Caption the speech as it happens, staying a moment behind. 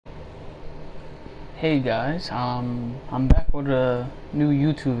Hey guys, I'm back with a new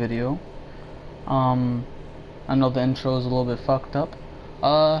YouTube video. I know the intro is a little bit fucked up.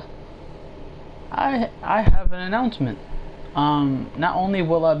 I have an announcement. Not only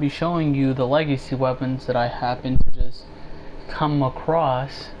will I be showing you the legacy weapons that I happen to just come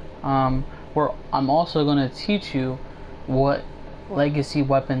across, where I'm also gonna teach you what legacy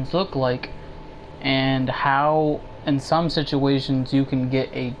weapons look like and how in some situations you can get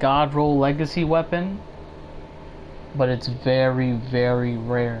a god roll legacy weapon, but it's very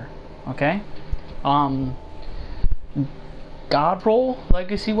rare. Okay, god roll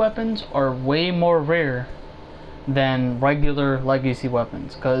legacy weapons are way more rare than regular legacy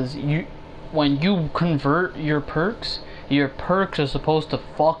weapons, because when you convert your perks are supposed to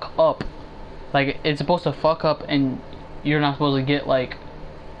fuck up. Like, it's supposed to fuck up, and you're not supposed to get like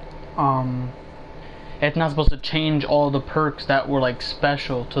it's not supposed to change all the perks that were like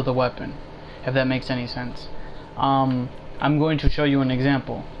special to the weapon, if that makes any sense. I'm going to show you an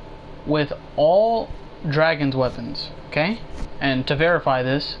example with all dragon's weapons, okay? And to verify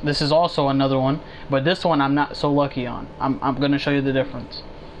this is also another one, but this one I'm not so lucky on. I'm going to show you the difference.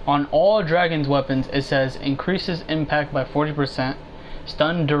 On all dragon's weapons, it says increases impact by 40%,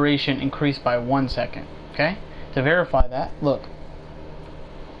 stun duration increased by 1 second. Okay? To verify that, look,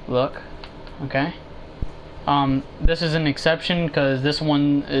 okay? This is an exception because this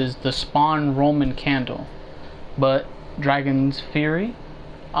one is the spawn Roman candle, but Dragon's Fury,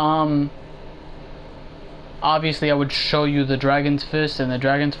 obviously I would show you the Dragon's Fist and the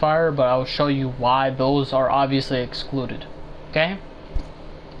Dragon's Fire, but I'll show you why those are obviously excluded. Okay,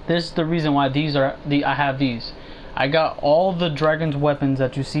 this is the reason why I have these. I got all the Dragon's weapons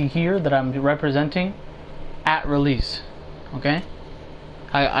that you see here that I'm representing at release. Okay,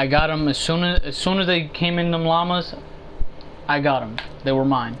 I got them as soon as they came in them llamas. I got them. They were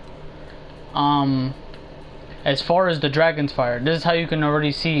mine. As far as the Dragon's Fire, this is how you can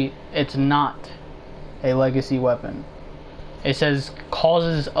already see it's not a legacy weapon. It says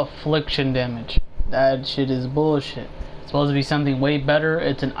causes affliction damage. That shit is bullshit. It's supposed to be something way better.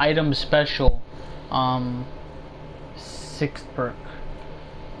 It's an item special, 6th perk,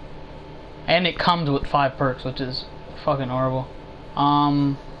 and it comes with 5 perks, which is fucking horrible.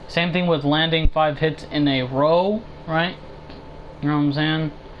 Same thing with landing 5 hits in a row, right? You know what I'm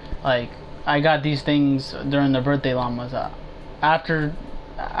saying? Like, I got these things during the birthday llamas. After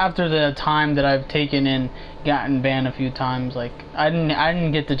the time that I've taken and gotten banned a few times, like, I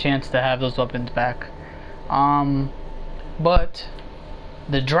didn't get the chance to have those weapons back. But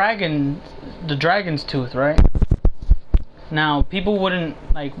the dragon's tooth, right? Now, people wouldn't,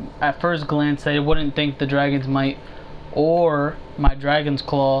 like, at first glance, they wouldn't think the dragon's might or my dragon's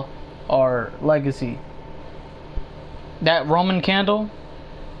claw are legacy. That Roman candle,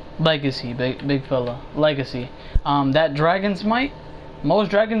 legacy, big fella, legacy. That dragon's might,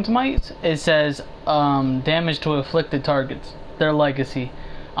 most dragon's mights, it says damage to afflicted targets. They're legacy.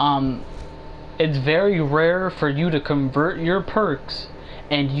 It's very rare for you to convert your perks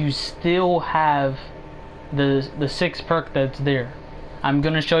and you still have the 6th perk that's there. I'm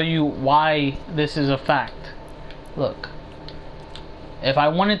gonna show you why this is a fact. Look, if I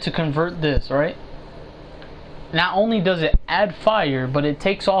wanted to convert this, right, not only does it add fire, but it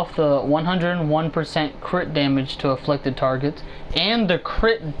takes off the 101% crit damage to afflicted targets and the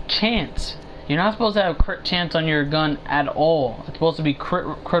crit chance. You're not supposed to have crit chance on your gun at all. It's supposed to be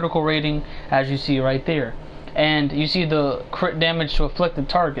critical rating, as you see right there. And you see the crit damage to afflicted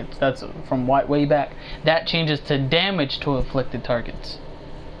targets. That's from way back. That changes to damage to afflicted targets.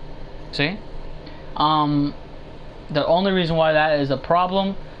 See? The only reason why that is a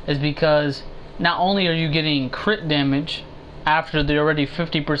problem is because not only are you getting crit damage after the already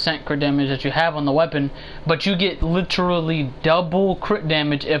 50% crit damage that you have on the weapon, but you get literally double crit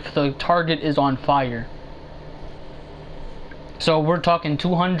damage if the target is on fire. So we're talking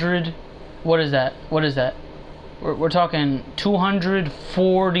 200, what is that? We're talking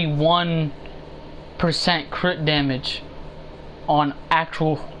 241% crit damage on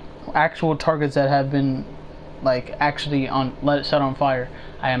actual targets that have been, like, actually set on fire.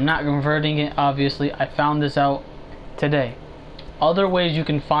 I am not converting it, obviously. I found this out today. Other ways you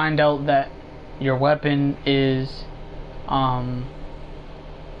can find out that your weapon is a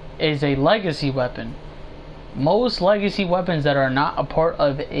legacy weapon. Most legacy weapons that are not a part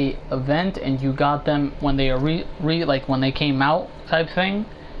of a event and you got them when they are like when they came out type thing,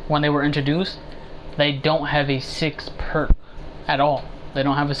 when they were introduced, they don't have a 6th perk at all. They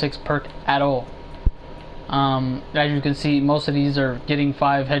don't have a 6th perk at all. As you can see, most of these are getting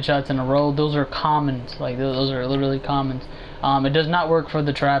 5 headshots in a row. Those are commons. Like, those are literally commons. It does not work for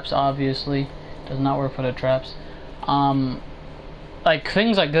the traps, obviously. Does not work for the traps. Like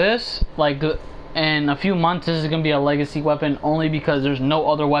things like this, like in a few months this is gonna be a legacy weapon only because there's no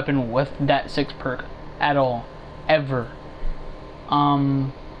other weapon with that 6 perk at all, ever.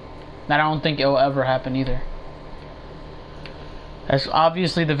 And I don't think it will ever happen either. That's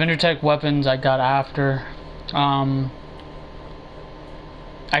obviously the Vindertech weapons I got after.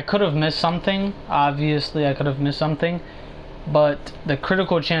 I could have missed something. Obviously, I could have missed something, but the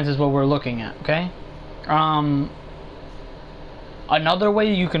critical chance is what we're looking at. Okay. Another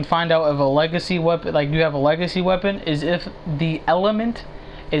way you can find out if a legacy weapon, like you have a legacy weapon, is if the element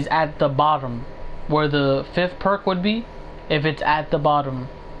is at the bottom, where the 5th perk would be. If it's at the bottom,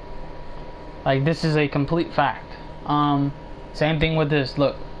 like this is a complete fact. Same thing with this.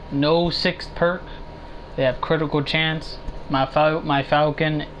 Look, no 6th perk. They have critical chance. My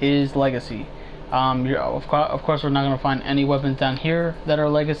Falcon is legacy. Of course, we're not gonna find any weapons down here that are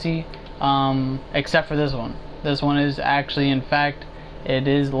legacy, except for this one. This one is actually, in fact, it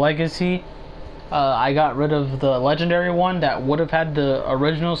is legacy. I got rid of the legendary one that would have had the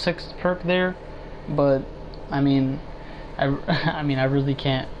original 6th perk there, but I mean, I really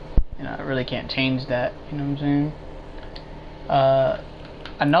can't, I really can't change that. You know what I'm saying?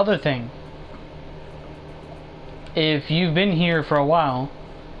 Another thing, if you've been here for a while,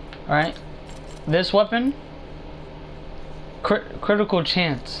 alright, this weapon, critical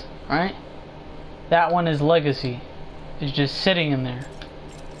chance, alright, that one is legacy. It's just sitting in there.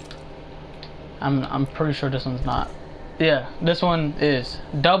 I'm pretty sure this one's not. Yeah, this one is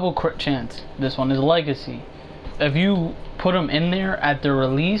double crit chance. This one is legacy. If you put them in there at the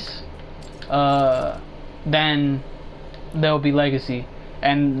release, then they'll be legacy,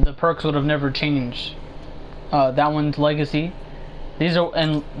 and the perks would have never changed. That one's legacy. These are,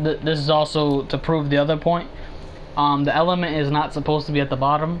 and this is also to prove the other point. The element is not supposed to be at the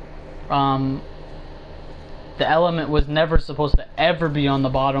bottom. The element was never supposed to ever be on the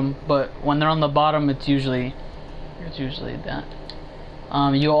bottom, but when they're on the bottom, it's usually that.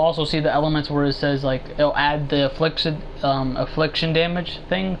 You'll also see the elements where it says, like, it'll add the affliction damage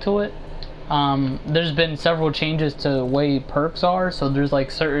thing to it. There's been several changes to the way perks are, so there's like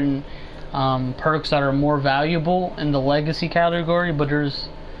certain perks that are more valuable in the legacy category, but there's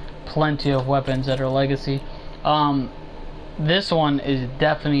plenty of weapons that are legacy. This one is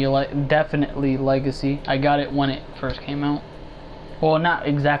definitely legacy. I got it when it first came out. Well, not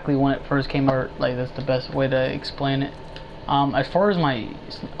exactly when it first came out, like that's the best way to explain it. As far as my,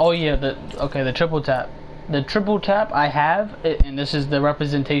 oh yeah, the triple tap. The triple tap I have, and this is the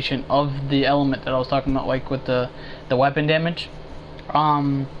representation of the element that I was talking about, like with the weapon damage.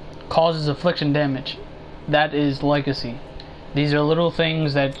 Causes affliction damage. That is legacy. These are little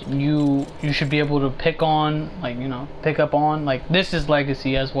things that you should be able to pick on, like, pick up on. Like, this is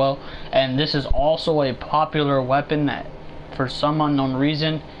legacy as well, and this is also a popular weapon that, for some unknown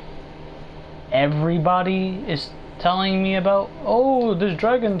reason, everybody is telling me about. Oh, there's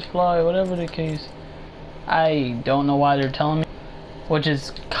dragonfly, whatever the case. I don't know why they're telling me, which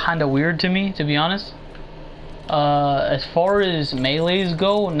is kind of weird to me, to be honest. As far as melees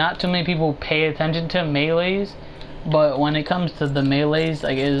go, not too many people pay attention to melees, but when it comes to the melees,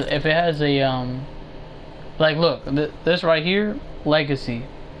 like, if it has a like, look, this right here, legacy.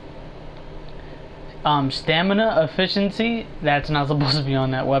 Stamina efficiency, that's not supposed to be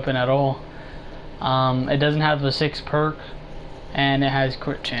on that weapon at all. It doesn't have the 6 perk, and it has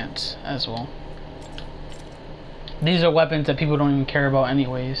crit chance as well. These are weapons that people don't even care about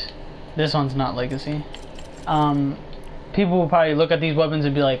anyways. This one's not legacy. People will probably look at these weapons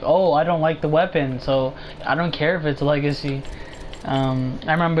and be like, oh, I don't like the weapon, so I don't care if it's legacy. I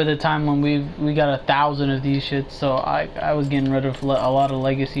remember the time when we got 1,000 of these shits, so I was getting rid of a lot of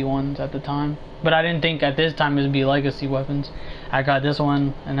legacy ones at the time. But I didn't think at this time it would be legacy weapons. I got this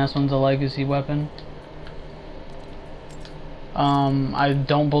one, and this one's a legacy weapon. I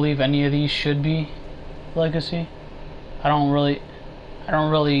don't believe any of these should be legacy. I don't really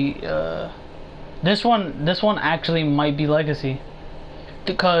this one actually might be legacy,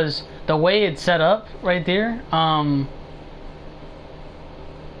 because the way it's set up right there,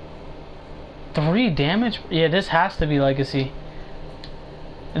 3 damage, yeah, this has to be legacy.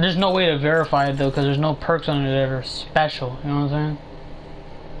 And there's no way to verify it though, because there's no perks on it that are special, you know what I'm saying?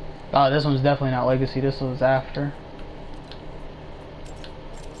 Oh, this one's definitely not legacy, this was after.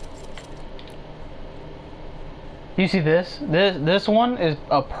 You see this? This one is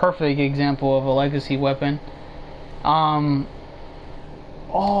a perfect example of a legacy weapon. Oh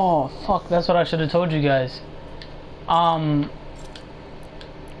fuck, that's what I should have told you guys.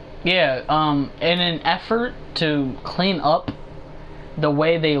 Yeah, in an effort to clean up the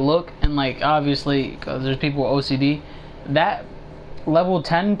way they look, and like obviously because there's people with OCD, that level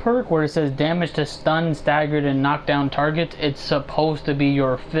 10 perk where it says damage to stun, staggered, and knockdown targets, it's supposed to be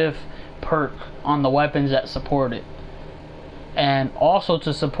your 5th perk on the weapons that support it. And also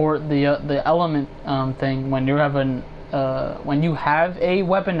to support the element thing when you have when you have a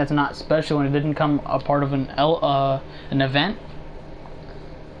weapon that's not special and it didn't come a part of an event,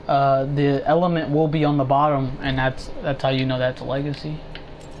 the element will be on the bottom, and that's how you know that's legacy.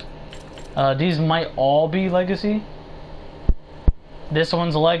 These might all be legacy. This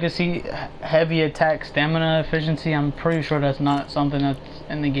one's legacy, heavy attack, stamina efficiency. I'm pretty sure that's not something that's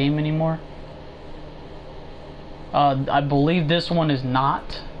in the game anymore. I believe this one is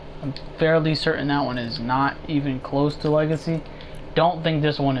not. I'm fairly certain that one is not even close to legacy. Don't think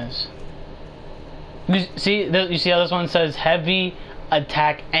this one is. You see how this one says heavy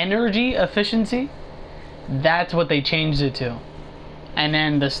attack energy efficiency? That's what they changed it to. And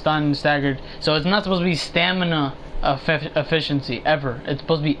then the stun, staggered. So it's not supposed to be stamina efficiency ever. It's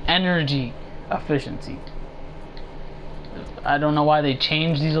supposed to be energy efficiency. I don't know why they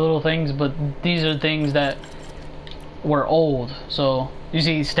changed these little things, but these are things that were old. So you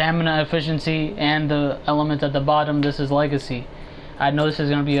see stamina efficiency and the elements at the bottom. This is legacy. I know this is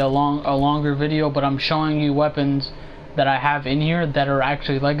going to be a longer video, but I'm showing you weapons that I have in here that are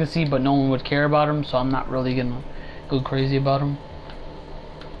actually legacy, but no one would care about them, so I'm not really gonna go crazy about them.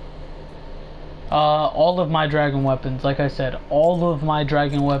 All of my dragon weapons, like I said, all of my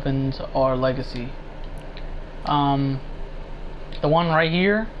dragon weapons are legacy. The one right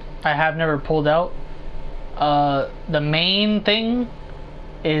here I have never pulled out. The main thing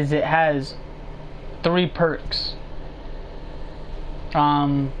is it has 3 perks.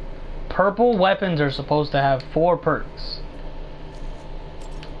 Purple weapons are supposed to have 4 perks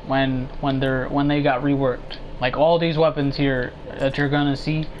when they got reworked. Like all these weapons here that you're gonna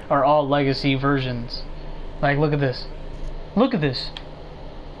see are all legacy versions. Like look at this. Look at this.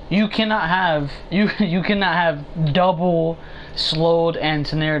 You cannot have you cannot have double slowed and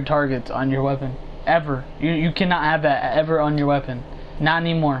snared targets on your weapon. Ever. You cannot have that ever on your weapon. Not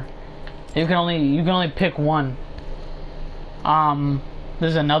anymore. You can only pick one.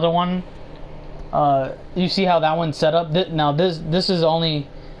 There's another one. You see how that one's set up? Now this is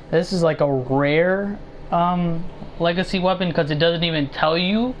like a rare legacy weapon because it doesn't even tell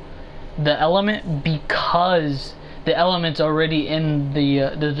you the element because the element's already in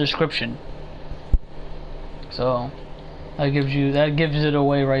the description. So that gives it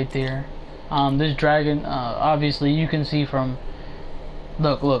away right there. This dragon, obviously you can see from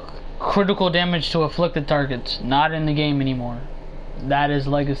look, critical damage to afflicted targets, not in the game anymore. That is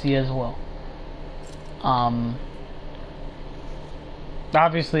legacy as well.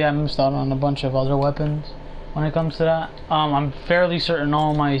 Obviously I missed out on a bunch of other weapons when it comes to that. I'm fairly certain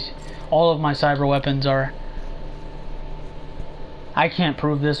all of my cyber weapons are. I can't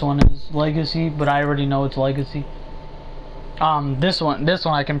prove this one is legacy, but I already know it's legacy. This one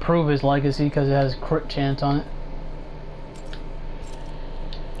I can prove is legacy because it has crit chance on it.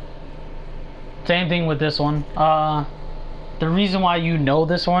 Same thing with this one. The reason why you know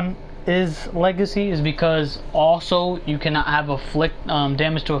this one is legacy is because also you cannot have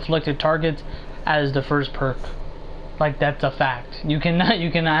damage to afflicted targets as the first perk. Like that's a fact. You cannot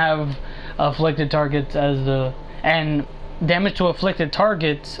have afflicted targets as and damage to afflicted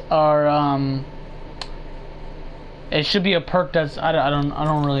targets are it should be a perk that's I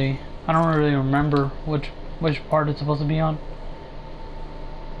don't really remember which part it's supposed to be on.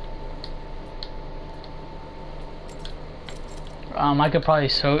 I could probably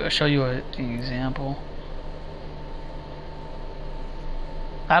show you an example.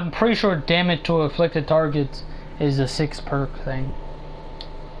 I'm pretty sure damage to afflicted targets is a 6 perk thing.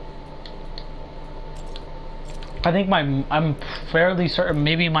 I think I'm fairly certain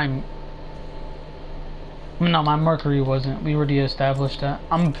maybe no, my Mercury wasn't. We already established that.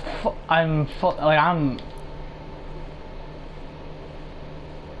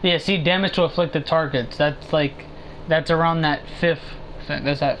 Yeah, see, damage to afflicted targets. That's around that 5th.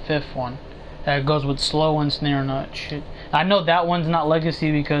 That's that 5th one. That goes with slow and snare and that shit. I know that one's not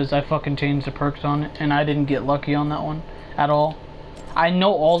legacy because I fucking changed the perks on it and I didn't get lucky on that one at all. I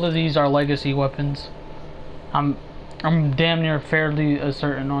know all of these are legacy weapons. I'm damn near fairly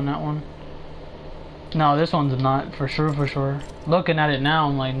certain on that one. No, this one's not for sure. Looking at it now,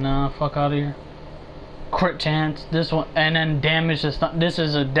 I'm like, nah, fuck out of here. Crit chance, this one, and then damage to stun. This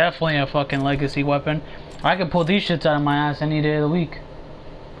is definitely a fucking legacy weapon. I could pull these shits out of my ass any day of the week.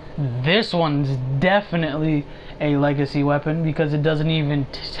 This one's definitely a legacy weapon because it doesn't even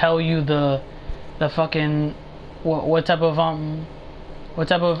tell you the fucking what type of what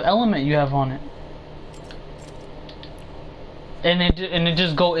type of element you have on it. And it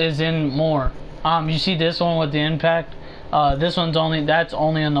just is in more. You see this one with the impact. This one's that's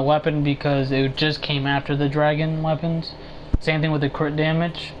only on the weapon because it just came after the dragon weapons. Same thing with the crit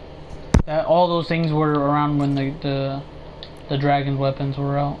damage. All those things were around when the dragon's weapons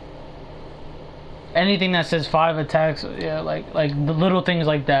were out. Anything that says 5 attacks, yeah, like the little things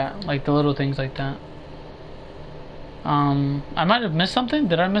like that, I might have missed something.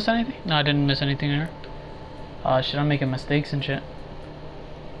 Did I miss anything? No, I didn't miss anything there. Shit, I'm making mistakes and shit.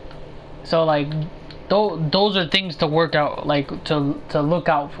 So like, those are things to work out, like to look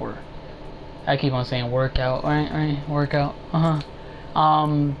out for. I keep on saying workout, right? Workout.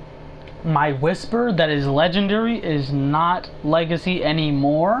 My whisper that is legendary is not legacy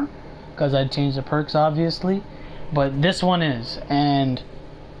anymore because I changed the perks, obviously. But this one is, and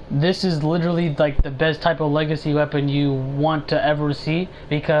this is literally like the best type of legacy weapon you want to ever see,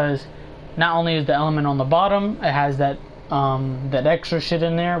 because not only is the element on the bottom, it has that extra shit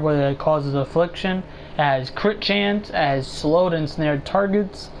in there where it causes affliction. It has crit chance, it has slowed and snared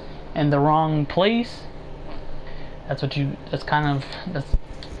targets in the wrong place. That's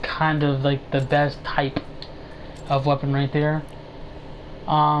kind of like the best type of weapon right there.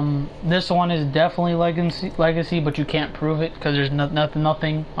 This one is definitely legacy, but you can't prove it because there's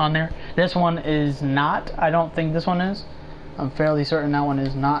nothing on there. This one is not. I don't think this one is. I'm fairly certain that one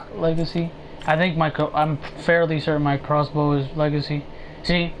is not legacy. I'm fairly certain my crossbow is legacy.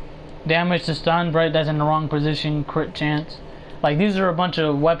 See, damage to stun, right? That's in the wrong position. Crit chance. Like, these are a bunch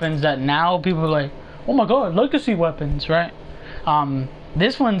of weapons that now people are like, oh my god, legacy weapons, right?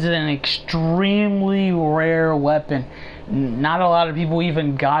 This one's an extremely rare weapon. Not a lot of people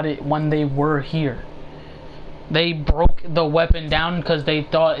even got it when they were here. They broke the weapon down because they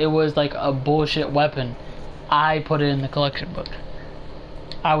thought it was like a bullshit weapon. I put it in the collection book.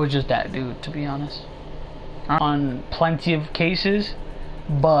 I was just that dude, to be honest. On plenty of cases,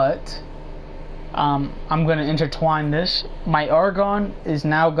 but I'm gonna intertwine this. My Argon is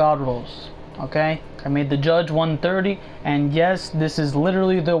now God rolls. Okay, I made the Judge 130, and yes, this is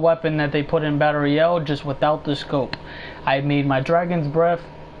literally the weapon that they put in Battle Royale, just without the scope. I made my Dragon's Breath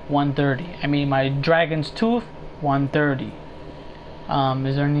 130. I made my Dragon's Tooth 130.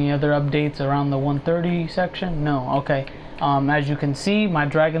 Is there any other updates around the 130 section? No. Okay. As you can see, my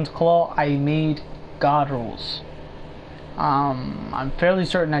Dragon's Claw, I made God rolls. I'm fairly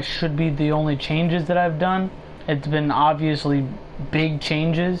certain that should be the only changes that I've done. It's been obviously big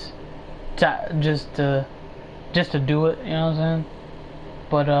changes just to do it, you know what I'm saying?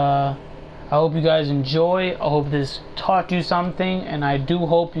 But I hope you guys enjoy. I hope this taught you something, and I do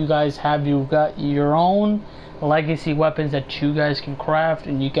hope you guys got your own legacy weapons that you guys can craft,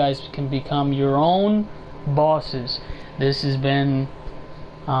 and you guys can become your own bosses. This has been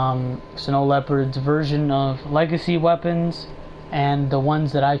Snow Leopard's version of legacy weapons and the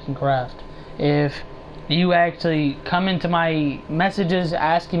ones that I can craft. If you actually come into my messages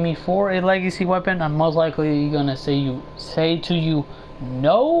asking me for a legacy weapon, I'm most likely gonna say to you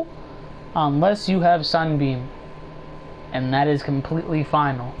no, unless you have Sunbeam, and that is completely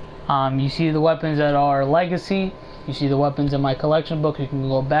final. You see the weapons that are legacy, you see the weapons in my collection book. You can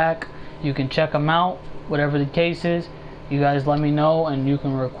go back, you can check them out, whatever the case is. You guys let me know, and you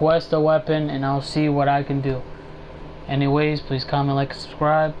can request a weapon, and I'll see what I can do. Anyways, please comment, like,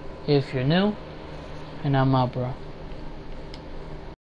 subscribe if you're new. And I'm out, bro.